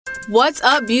What's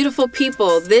up, beautiful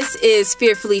people? This is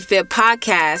Fearfully Fit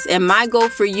Podcast, and my goal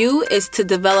for you is to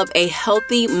develop a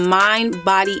healthy mind,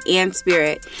 body, and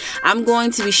spirit. I'm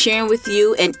going to be sharing with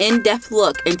you an in-depth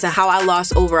look into how I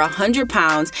lost over 100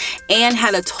 pounds and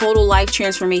had a total life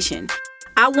transformation.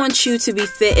 I want you to be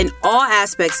fit in all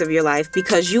aspects of your life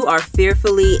because you are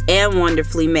fearfully and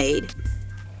wonderfully made.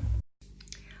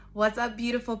 What's up,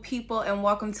 beautiful people, and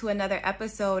welcome to another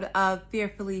episode of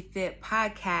Fearfully Fit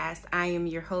Podcast. I am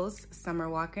your host, Summer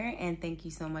Walker, and thank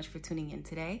you so much for tuning in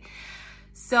today.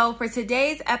 So for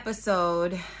today's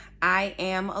episode, I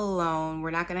am alone.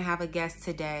 We're not going to have a guest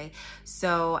today,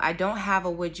 so I don't have a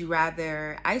would you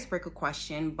rather icebreaker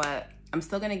question, but I'm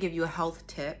still going to give you a health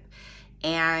tip,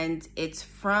 and it's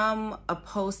from a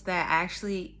post that I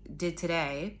actually did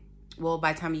today. Well,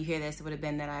 by the time you hear this, it would have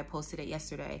been that I posted it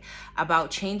yesterday about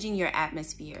changing your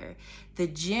atmosphere. The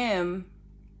gym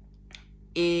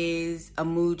is a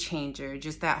mood changer.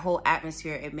 Just that whole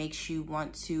atmosphere, it makes you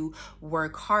want to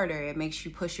work harder. It makes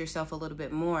you push yourself a little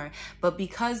bit more. But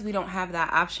because we don't have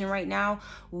that option right now,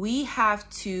 we have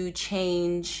to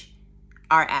change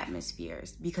our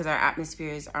atmospheres because our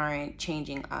atmospheres aren't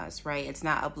changing us, right? It's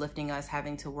not uplifting us.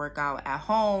 Having to work out at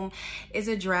home is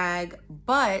a drag,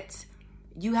 but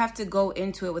you have to go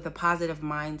into it with a positive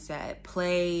mindset.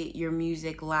 Play your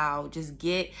music loud. Just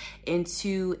get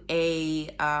into a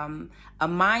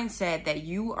mindset that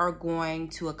you are going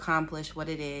to accomplish what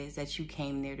it is that you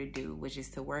came there to do, which is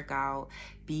to work out,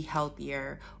 be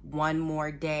healthier, one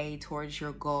more day towards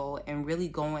your goal, and really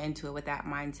go into it with that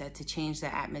mindset to change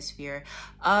the atmosphere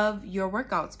of your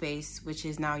workout space, which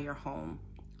is now your home.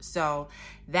 So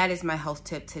that is my health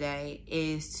tip today,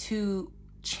 is to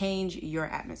change your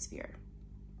atmosphere.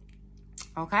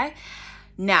 Okay,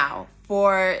 now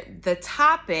for the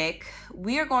topic,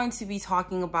 we are going to be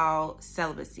talking about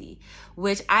celibacy,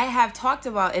 which I have talked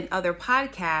about in other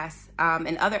podcasts,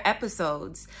 in other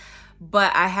episodes,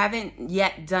 but I haven't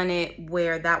yet done it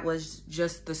where that was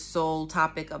just the sole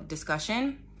topic of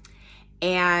discussion.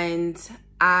 And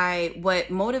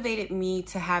what motivated me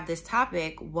to have this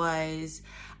topic was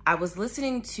I was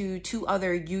listening to two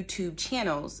other YouTube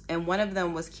channels, and one of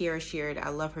them was Kiara Sheard. I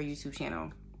love her YouTube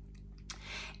channel.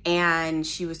 And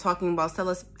she was talking about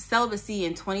celibacy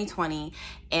in 2020.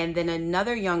 And then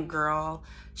another young girl,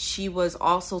 she was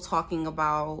also talking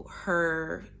about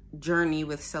her journey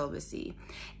with celibacy.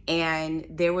 And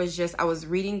there was I was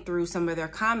reading through some of their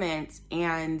comments,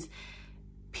 and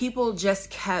people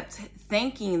just kept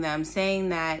thanking them, saying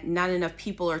that not enough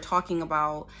people are talking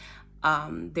about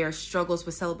their struggles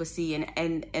with celibacy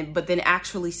and but then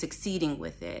actually succeeding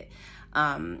with it.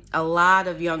 A lot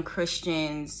of young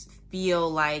Christians feel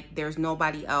like there's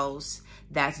nobody else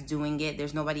that's doing it.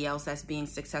 There's nobody else that's being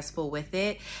successful with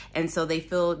it. And so they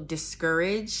feel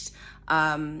discouraged.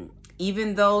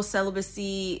 Even though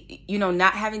celibacy,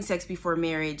 not having sex before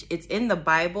marriage, it's in the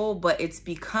Bible, but it's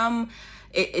become,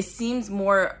 it seems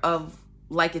more of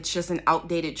like it's just an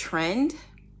outdated trend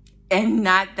and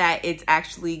not that it's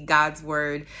actually God's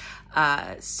word.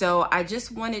 So I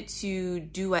just wanted to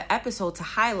do an episode to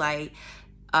highlight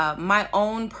my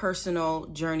own personal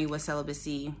journey with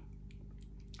celibacy,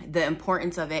 the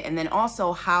importance of it, and then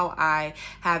also how I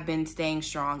have been staying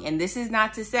strong. And this is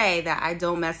not to say that I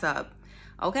don't mess up,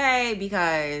 okay?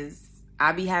 Because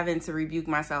I be having to rebuke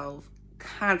myself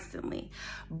constantly.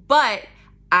 But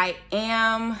I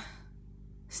am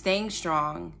staying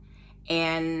strong,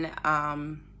 and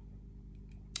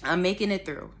I'm making it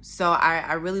through. So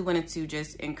I really wanted to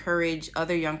just encourage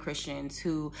other young Christians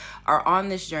who are on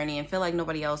this journey and feel like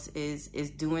nobody else is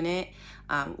doing it,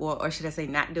 or should I say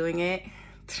not doing it.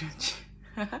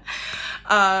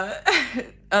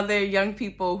 Other young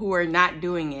people who are not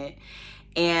doing it,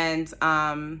 and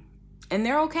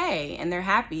they're okay, and they're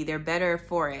happy, they're better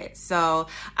for it. So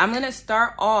I'm gonna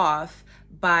start off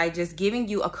by just giving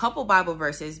you a couple Bible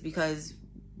verses, because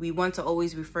we want to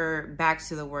always refer back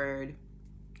to the word,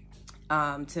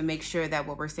 to make sure that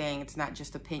what we're saying, it's not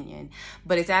just opinion,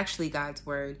 but it's actually God's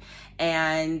word.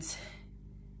 And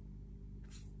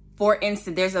for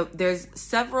instance, there's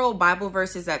several Bible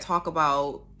verses that talk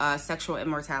about sexual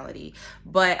immortality,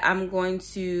 but I'm going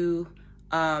to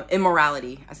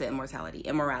immorality. I said immortality,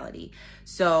 immorality.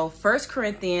 So 1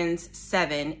 Corinthians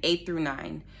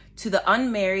 7:8-9. To the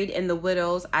unmarried and the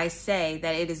widows, I say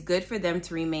that it is good for them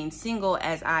to remain single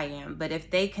as I am. But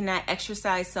if they cannot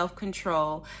exercise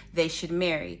self-control, they should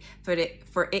marry. For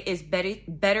it is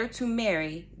better to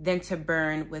marry than to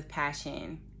burn with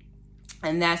passion.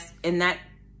 And that's in that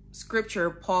scripture,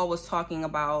 Paul was talking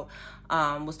about,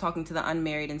 was talking to the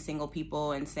unmarried and single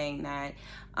people and saying that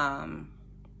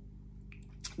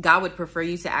God would prefer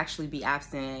you to actually be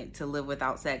abstinent, to live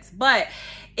without sex. But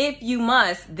if you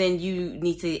must, then you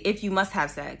need to, if you must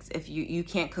have sex, if you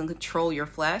can't control your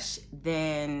flesh,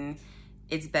 then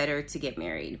it's better to get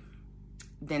married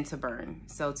than to burn.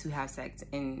 So to have sex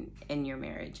in your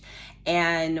marriage.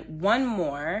 And one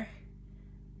more,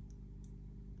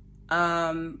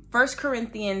 1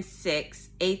 Corinthians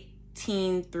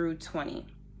 6:18 through 20.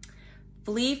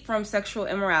 Flee from sexual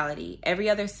immorality. Every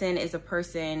other sin a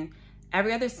person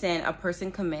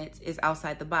commits is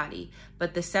outside the body,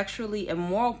 but the sexually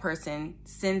immoral person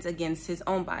sins against his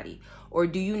own body. Or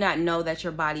do you not know that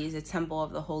your body is a temple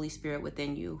of the Holy Spirit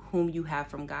within you, whom you have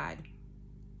from God?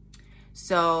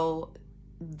 So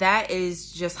that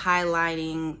is just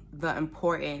highlighting the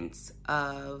importance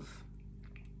of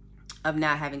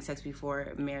not having sex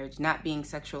before marriage, not being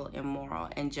sexual immoral,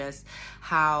 and just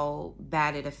how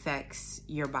bad it affects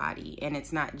your body. And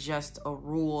it's not just a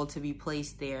rule to be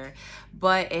placed there,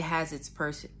 but it has its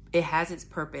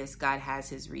purpose. God has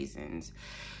his reasons.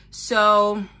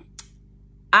 So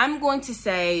I'm going to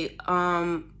say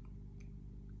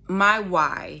my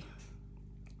why.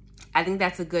 I think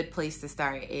that's a good place to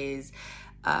start, is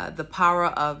the power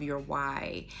of your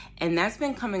why. And that's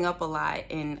been coming up a lot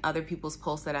in other people's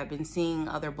posts that I've been seeing,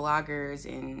 other bloggers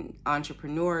and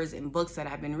entrepreneurs and books that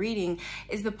I've been reading,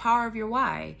 is the power of your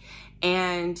why.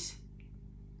 And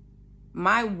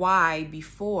my why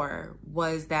before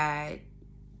was that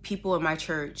people in my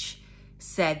church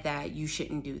said that you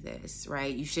shouldn't do this,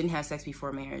 right? You shouldn't have sex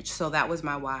before marriage. So that was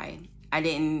my why. I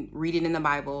didn't read it in the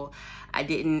Bible. I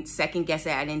didn't second guess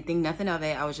it. I didn't think nothing of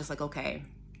it. I was just like, okay,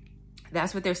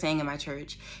 that's what they're saying in my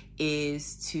church,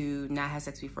 is to not have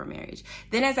sex before marriage.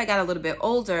 Then as I got a little bit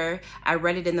older, I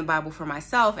read it in the Bible for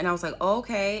myself, and I was like,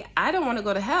 okay, I don't want to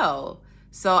go to hell.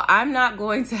 So I'm not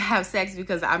going to have sex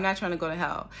because I'm not trying to go to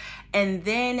hell. And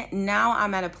then now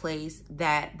I'm at a place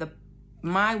that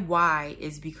my why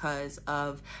is because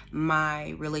of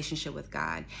my relationship with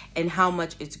God and how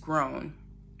much it's grown.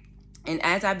 And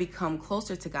as I become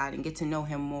closer to God and get to know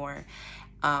him more,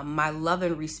 my love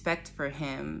and respect for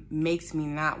him makes me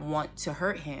not want to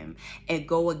hurt him and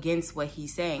go against what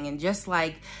he's saying. And just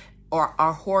like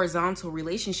our horizontal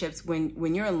relationships,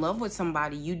 when you're in love with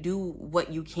somebody, you do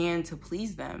what you can to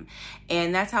please them.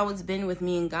 And that's how it's been with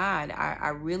me and God. I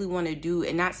really want to do,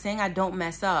 and not saying I don't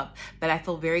mess up, but I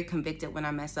feel very convicted when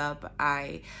I mess up.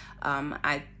 I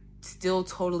still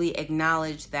totally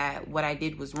acknowledge that what I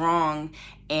did was wrong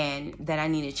and that I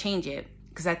need to change it.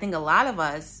 Because I think a lot of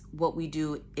us, what we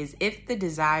do is, if the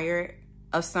desire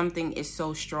of something is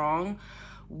so strong,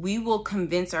 we will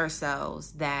convince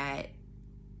ourselves that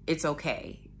it's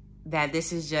okay, that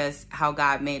this is just how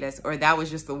God made us, or that was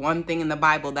just the one thing in the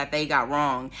Bible that they got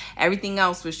wrong. Everything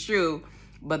else was true,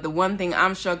 but the one thing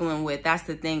I'm struggling with, that's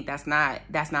the thing that's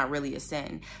not really a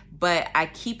sin. But I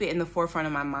keep it in the forefront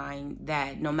of my mind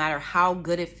that no matter how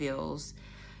good it feels,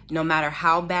 no matter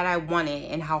how bad I want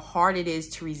it and how hard it is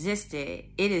to resist it,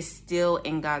 it is still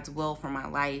in God's will for my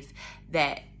life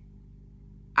that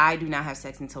I do not have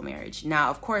sex until marriage. Now,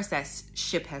 of course, that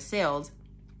ship has sailed.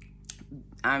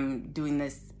 I'm doing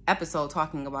this episode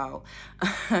talking about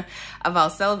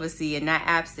about celibacy and not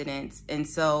abstinence. And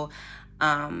so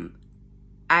I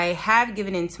have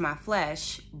given into my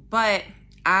flesh, but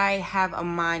I have a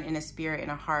mind and a spirit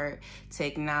and a heart to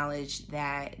acknowledge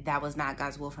that that was not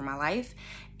God's will for my life.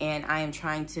 And I am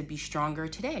trying to be stronger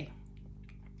today.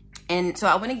 And so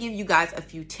I want to give you guys a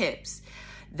few tips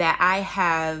that I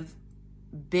have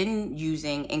been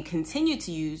using and continue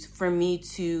to use for me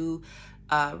to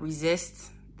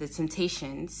resist the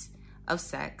temptations of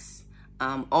sex,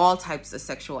 all types of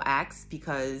sexual acts,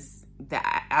 because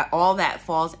all that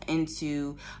falls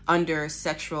under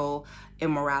sexual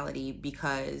immorality,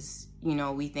 because,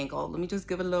 we think, oh, let me just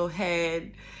give a little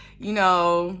head,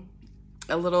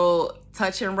 a little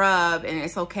touch and rub, and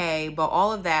it's okay. But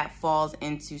all of that falls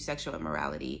into sexual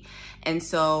immorality. And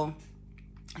so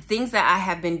things that I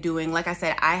have been doing, like I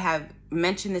said, I have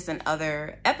mentioned this in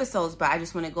other episodes, but I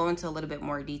just want to go into a little bit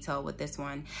more detail with this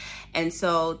one. And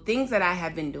so things that I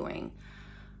have been doing.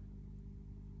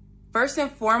 First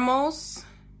and foremost,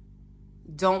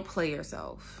 don't play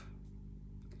yourself.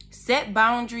 Set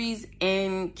boundaries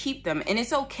and keep them. And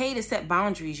it's okay to set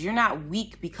boundaries. You're not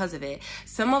weak because of it.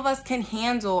 Some of us can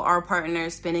handle our partner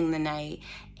spending the night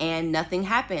and nothing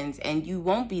happens, and you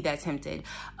won't be that tempted.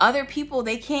 Other people,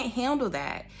 they can't handle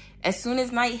that. As soon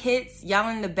as night hits, y'all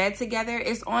in the bed together,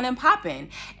 it's on and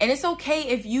popping. And it's okay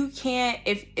if you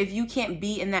can't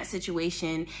be in that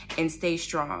situation and stay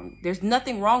strong. There's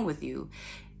nothing wrong with you.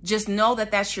 Just know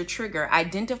that that's your trigger.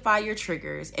 Identify your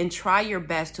triggers and try your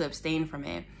best to abstain from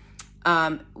it.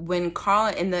 when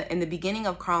Carl, in the beginning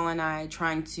of Carl and I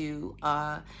trying to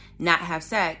not have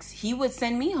sex, he would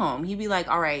send me home. He'd be like,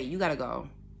 all right, you gotta go.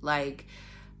 Like,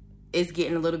 it's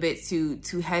getting a little bit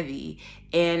too heavy.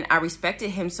 And I respected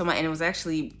him so much, and it was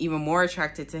actually even more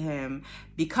attracted to him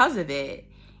because of it.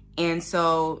 And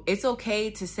so it's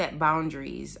okay to set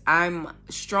boundaries. I'm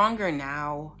stronger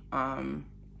now.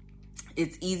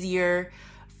 It's easier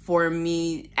for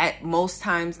me at most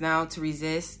times now to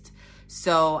resist.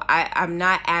 So I'm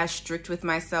not as strict with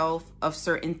myself of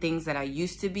certain things that I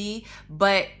used to be.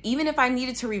 But even if I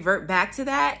needed to revert back to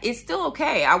that, it's still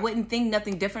okay. I wouldn't think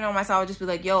nothing different on myself. I would just be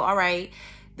like, yo, all right,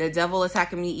 the devil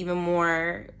attacking me even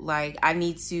more. Like, I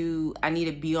need to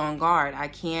be on guard. I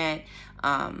can't,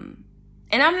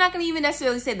 and I'm not going to even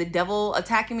necessarily say the devil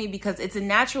attacking me, because it's a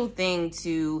natural thing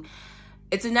to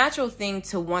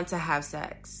want to have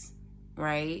sex,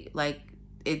 right? Like,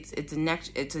 it's a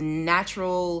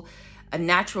natural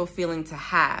feeling to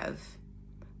have.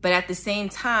 But at the same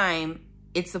time,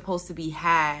 it's supposed to be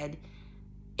had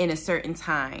in a certain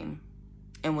time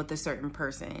and with a certain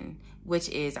person, which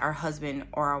is our husband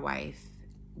or our wife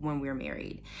when we're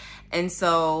married. And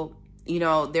so, you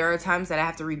know, there are times that I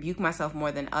have to rebuke myself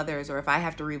more than others, or if I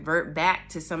have to revert back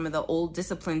to some of the old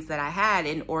disciplines that I had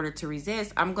in order to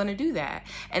resist, I'm going to do that.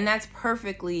 And that's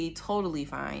perfectly, totally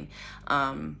fine.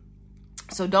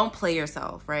 So don't play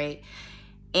yourself, right?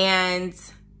 And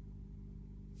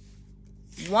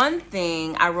one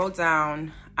thing I wrote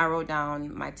down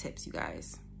my tips, you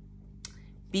guys.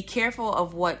 Be careful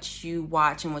of what you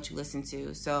watch and what you listen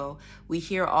to. So we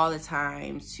hear all the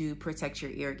time to protect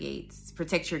your ear gates,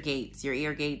 protect your gates, your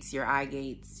ear gates, your eye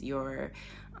gates, your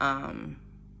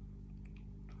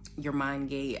mind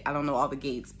gate. I don't know all the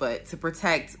gates, but to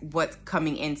protect what's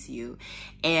coming into you.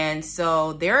 And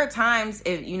so there are times,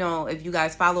 if you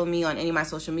guys follow me on any of my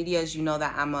social medias, you know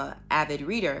that I'm a avid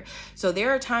reader. So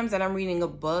there are times that I'm reading a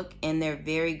book and they're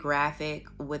very graphic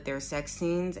with their sex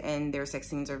scenes, and their sex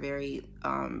scenes are very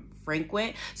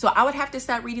frequent. So I would have to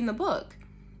stop reading the book.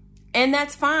 And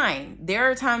that's fine. There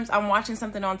are times I'm watching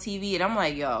something on TV and I'm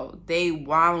like, yo, they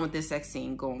wilding with this sex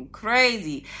scene, going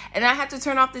crazy. And I have to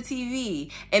turn off the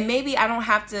TV. And maybe I don't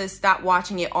have to stop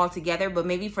watching it altogether, but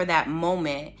maybe for that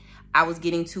moment, I was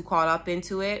getting too caught up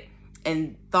into it,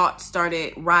 and thoughts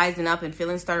started rising up and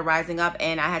feelings started rising up,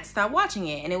 and I had to stop watching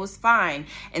it, and it was fine.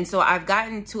 And so I've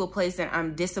gotten to a place that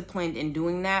I'm disciplined in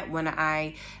doing that. When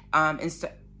I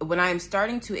am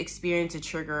starting to experience a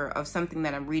trigger of something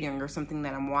that I'm reading or something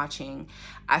that I'm watching,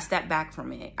 I step back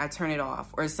from it. I turn it off.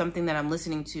 Or something that I'm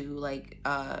listening to, like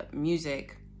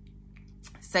music,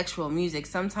 sexual music.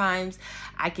 Sometimes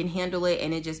I can handle it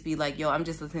and it just be like, yo, I'm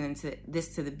just listening to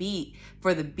this for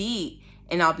the beat,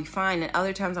 and I'll be fine. And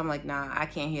other times I'm like, nah, I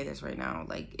can't hear this right now.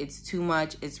 Like, it's too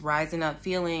much. It's rising up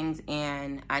feelings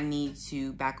and I need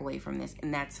to back away from this.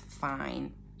 And that's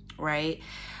fine, right?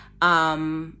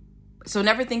 So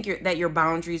never think that your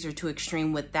boundaries are too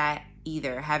extreme with that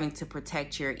either, having to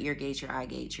protect your ear gate, your eye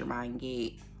gate, your mind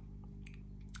gate.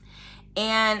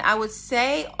 And I would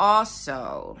say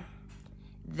also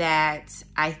that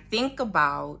I think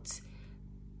about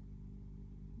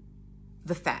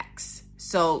the facts.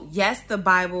 So yes, the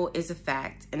Bible is a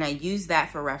fact, and I use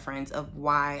that for reference of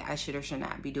why I should or should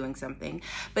not be doing something.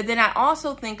 But then I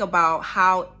also think about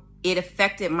how it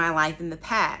affected my life in the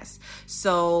past.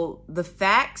 So the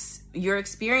facts, your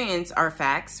experience are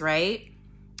facts, right?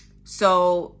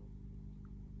 So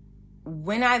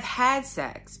when I've had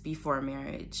sex before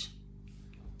marriage,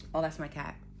 oh, that's my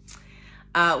cat.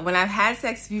 When I've had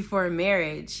sex before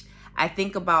marriage, I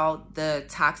think about the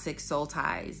toxic soul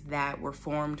ties that were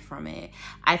formed from it.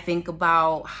 I think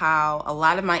about how a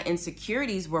lot of my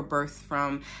insecurities were birthed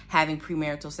from having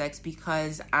premarital sex,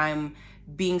 because I'm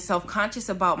being self-conscious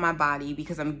about my body,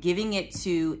 because I'm giving it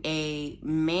to a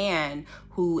man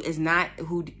who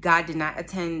God did not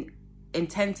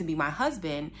intend to be my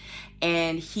husband,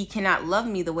 and he cannot love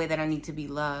me the way that I need to be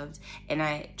loved. And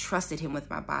I trusted him with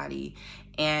my body,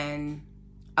 and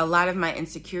a lot of my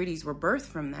insecurities were birthed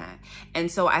from that.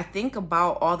 And so I think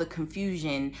about all the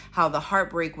confusion, how the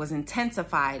heartbreak was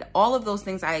intensified, all of those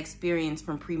things I experienced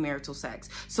from premarital sex.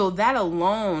 So that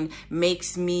alone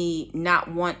makes me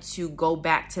not want to go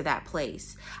back to that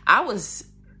place. I was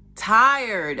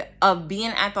tired of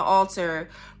being at the altar,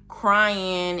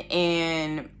 crying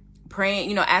and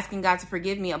praying, asking God to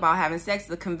forgive me about having sex.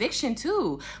 The conviction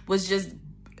too was just,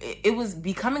 it was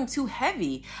becoming too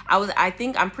heavy.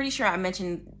 I'm pretty sure I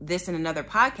mentioned this in another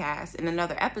podcast, in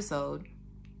another episode,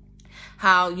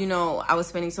 how, I was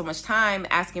spending so much time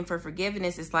asking for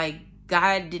forgiveness. It's like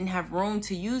God didn't have room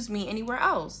to use me anywhere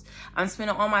else. I'm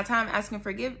spending all my time asking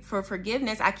for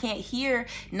forgiveness. I can't hear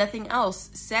nothing else.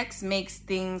 Sex makes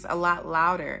things a lot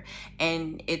louder,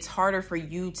 and it's harder for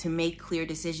you to make clear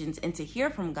decisions and to hear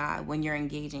from God when you're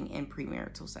engaging in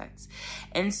premarital sex.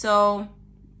 And so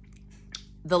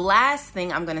the last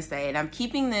thing I'm going to say, and I'm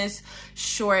keeping this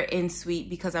short and sweet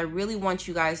because I really want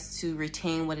you guys to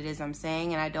retain what it is I'm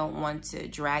saying, and I don't want to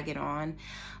drag it on,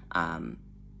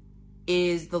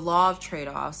 is the law of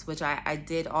trade-offs, which I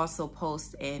did also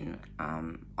post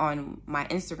on my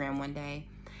Instagram one day,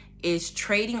 is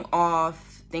trading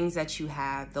off things that you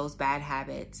have, those bad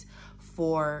habits,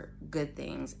 for good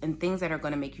things and things that are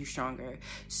going to make you stronger.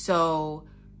 So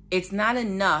it's not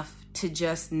enough to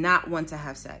just not want to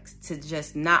have sex, to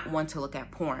just not want to look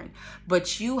at porn,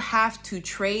 but you have to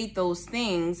trade those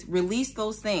things, release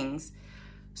those things,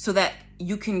 so that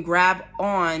you can grab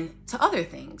on to other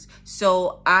things.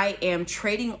 So I am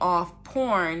trading off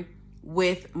porn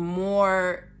with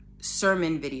more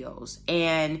sermon videos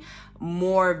and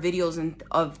more videos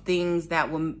of things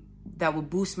that will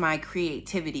boost my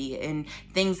creativity and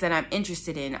things that I'm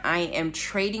interested in. I am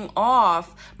trading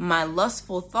off my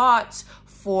lustful thoughts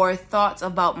for thoughts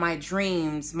about my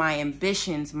dreams, my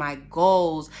ambitions, my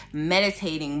goals,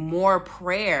 meditating, more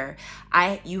prayer.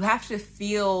 You have to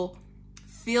fill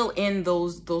in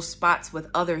those spots with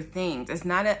other things. It's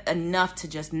not enough to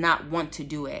just not want to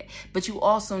do it, but you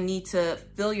also need to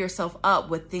fill yourself up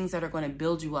with things that are going to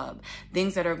build you up,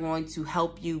 things that are going to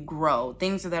help you grow,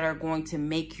 things that are going to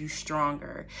make you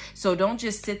stronger. So don't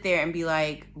just sit there and be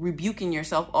like rebuking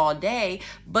yourself all day,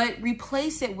 but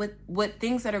replace it with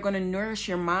things that are going to nourish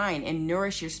your mind and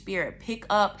nourish your spirit. Pick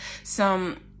up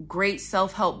some great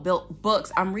self-help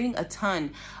books. I'm reading a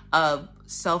ton of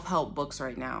self-help books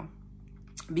right now,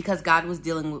 because God was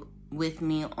dealing with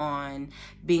me on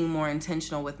being more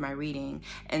intentional with my reading.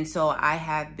 And so I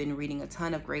have been reading a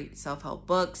ton of great self-help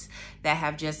books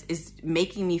that is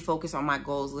making me focus on my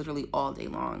goals literally all day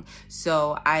long.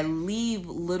 So I leave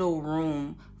little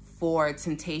room for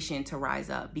temptation to rise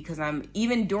up, because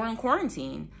even during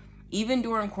quarantine,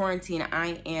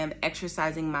 I am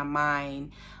exercising my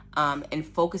mind and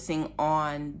focusing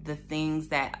on the things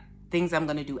I'm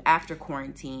going to do after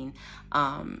quarantine.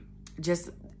 Just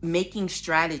making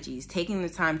strategies, taking the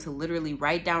time to literally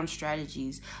write down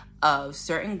strategies of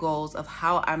certain goals of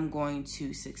how I'm going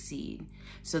to succeed,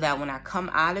 so that when I come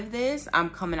out of this,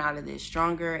 I'm coming out of this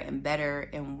stronger and better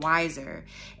and wiser,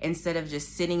 instead of just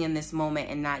sitting in this moment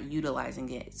and not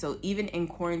utilizing it. So even in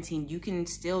quarantine, you can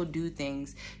still do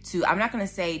things to, I'm not going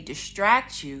to say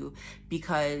distract you,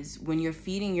 because when you're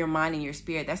feeding your mind and your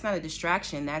spirit, that's not a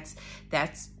distraction. That's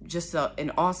just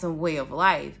an awesome way of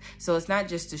life. So it's not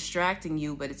just distracting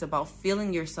you, but it's about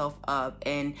filling yourself up.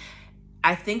 And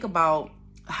I think about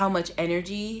how much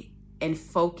energy and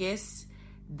focus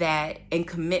and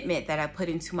commitment that I put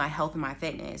into my health and my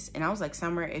fitness. And I was like,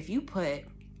 Summer, if you put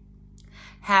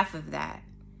half of that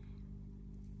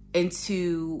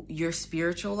into your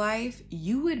spiritual life,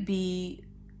 you would be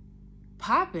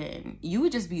popping. You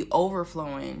would just be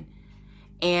overflowing.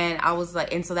 And I was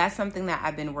like, and so that's something that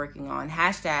I've been working on.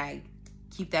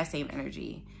 # keep that same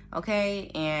energy.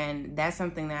 Okay. And that's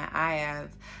something that I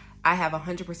have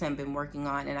 100% been working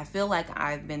on, and I feel like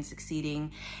I've been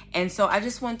succeeding. And so I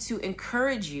just want to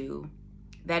encourage you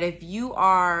that if you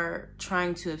are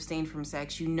trying to abstain from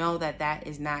sex, you know that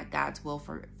is not God's will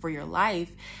for your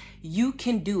life. You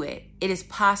can do it. It is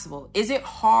possible. Is it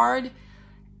hard?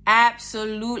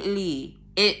 Absolutely.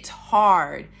 It's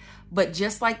hard. But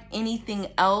just like anything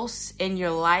else in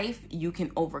your life, you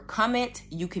can overcome it.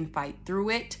 You can fight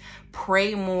through it.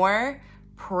 Pray more.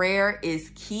 Prayer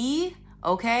is key.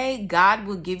 Okay, God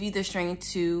will give you the strength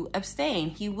to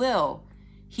abstain. He will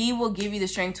give you the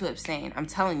strength to abstain. I'm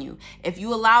telling you, if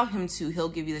you allow him to, he'll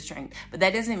give you the strength. But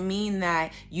that doesn't mean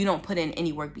that you don't put in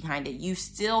any work behind it. You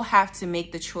still have to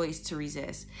make the choice to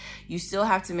resist. You still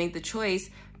have to make the choice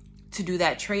to do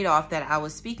that trade-off that I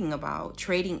was speaking about.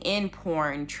 Trading in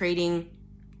porn, trading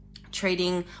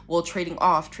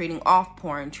off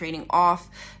porn, trading off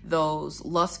those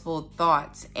lustful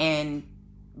thoughts, and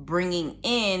bringing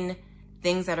in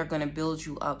things that are going to build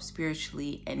you up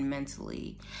spiritually and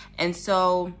mentally. And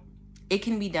so it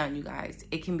can be done, you guys.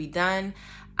 It can be done.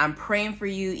 I'm praying for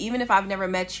you. Even if I've never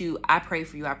met you, I pray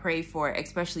for you. I pray for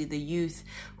especially the youth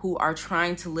who are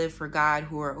trying to live for God,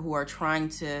 who are trying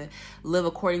to live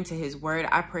according to his word.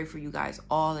 I pray for you guys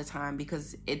all the time,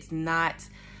 because it's not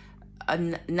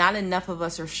enough of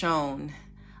us are shown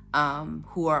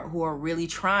who are really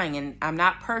trying. And I'm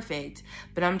not perfect,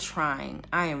 but I'm trying.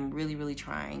 I am really, really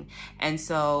trying. And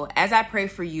so as I pray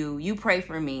for you, you pray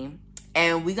for me.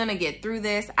 and we're gonna get through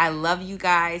this. I love you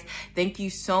guys. Thank you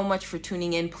so much for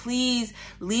tuning in. Please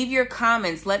leave your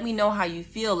comments. Let me know how you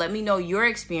feel. Let me know your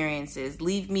experiences.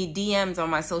 Leave me DMs on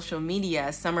my social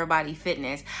media, Summer Body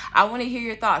Fitness. I want to hear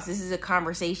your thoughts. This is a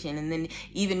conversation, and then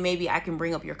even maybe I can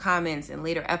bring up your comments in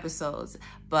later episodes,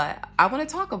 but I want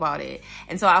to talk about it.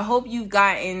 And so I hope you've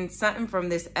gotten something from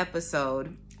this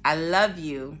episode. I love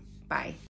you. Bye.